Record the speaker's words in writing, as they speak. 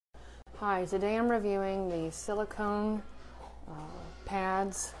Hi, today I'm reviewing the silicone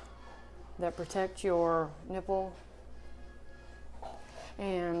pads that protect your nipple,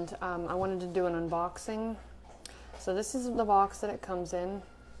 and I wanted to do an unboxing. So this is the box that it comes in.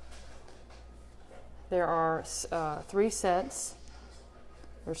 There are 3 sets.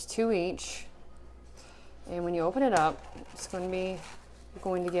 There's 2 each, and when you open it up, it's going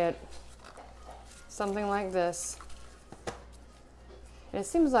to get something like this. And it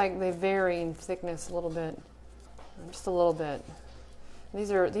seems like they vary in thickness a little bit, just a little bit.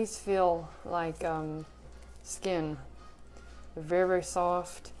 These feel like skin. They're very, very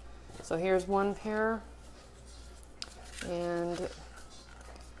soft. So here's one pair, and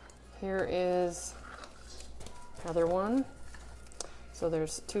here is another one. So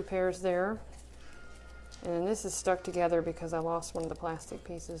there's 2 pairs there. And this is stuck together because I lost one of the plastic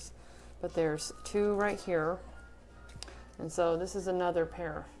pieces. But there's 2 right here. And so this is another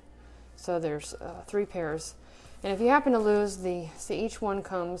pair. So there's 3 pairs. And if you happen to lose see each one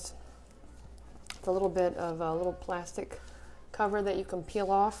comes with a little bit of a little plastic cover that you can peel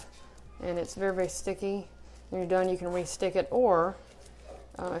off. And it's very, very sticky. When you're done, you can re-stick it. Or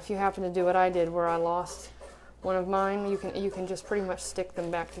if you happen to do what I did where I lost one of mine, you can just pretty much stick them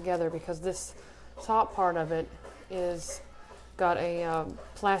back together, because this top part of it is got a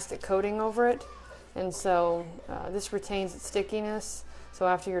plastic coating over it. And so this retains its stickiness. So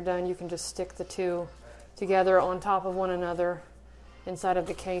after you're done, you can just stick the 2 together on top of one another inside of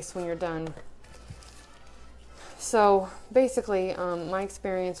the case when you're done. So basically, my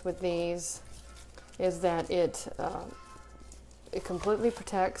experience with these is that it completely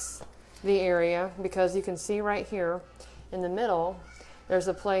protects the area, because you can see right here in the middle, there's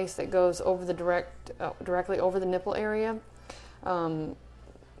a place that goes over the directly over the nipple area.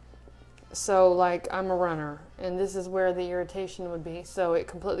 So like I'm a runner, and this is where the irritation would be. So it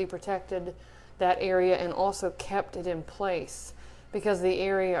completely protected that area and also kept it in place, because the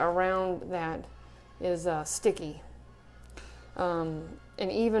area around that is sticky. And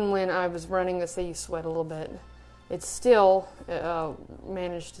even when I was running, let's say you sweat a little bit, it still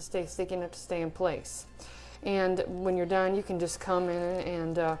managed to stay sticky enough to stay in place. And when you're done, you can just come in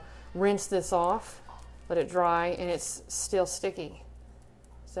and rinse this off, let it dry, and it's still sticky.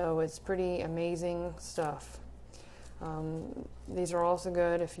 So it's pretty amazing stuff. These are also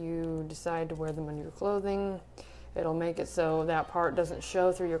good if you decide to wear them under your clothing. It'll make it so that part doesn't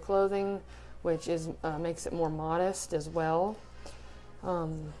show through your clothing, which makes it more modest as well.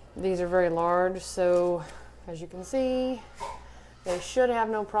 These are very large, so as you can see, they should have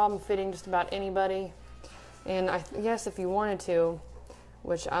no problem fitting just about anybody. And I guess if you wanted to,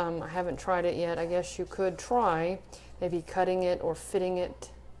 which I haven't tried it yet, I guess you could try maybe cutting it or fitting it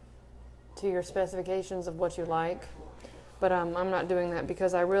to your specifications of what you like. But I'm not doing that,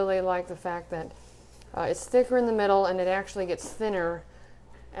 because I really like the fact that it's thicker in the middle, and it actually gets thinner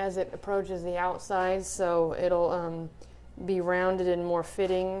as it approaches the outside, so it'll be rounded and more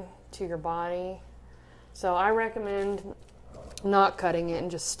fitting to your body. So I recommend not cutting it and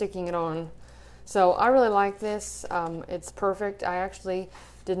just sticking it on. So I really like this. It's perfect. I actually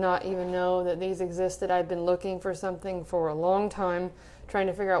did not even know that these existed. I've been looking for something for a long time, trying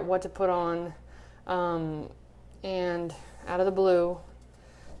to figure out what to put on, and out of the blue,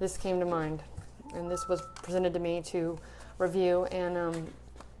 this came to mind, and this was presented to me to review, and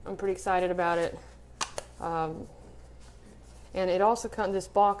I'm pretty excited about it. And it also comes, this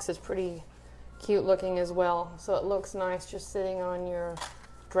box is pretty cute looking as well, so it looks nice just sitting on your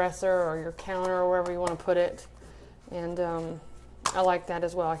dresser or your counter or wherever you want to put it. And I like that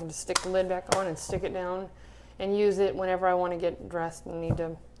as well. I can just stick the lid back on and stick it down and use it whenever I want to get dressed and need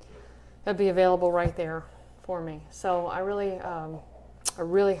to. It'll be available right there for me. So I really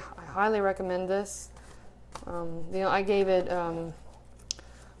highly recommend this. I gave it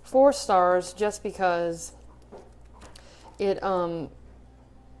 4 stars just because it's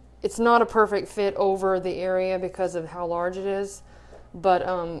not a perfect fit over the area because of how large it is,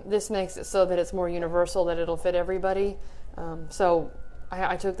 but this makes it so that it's more universal, that it'll fit everybody. So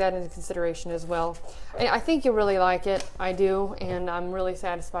I took that into consideration as well. I think you'll really like it. I do, and I'm really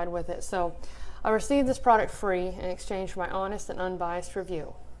satisfied with it. So I received this product free in exchange for my honest and unbiased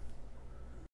review.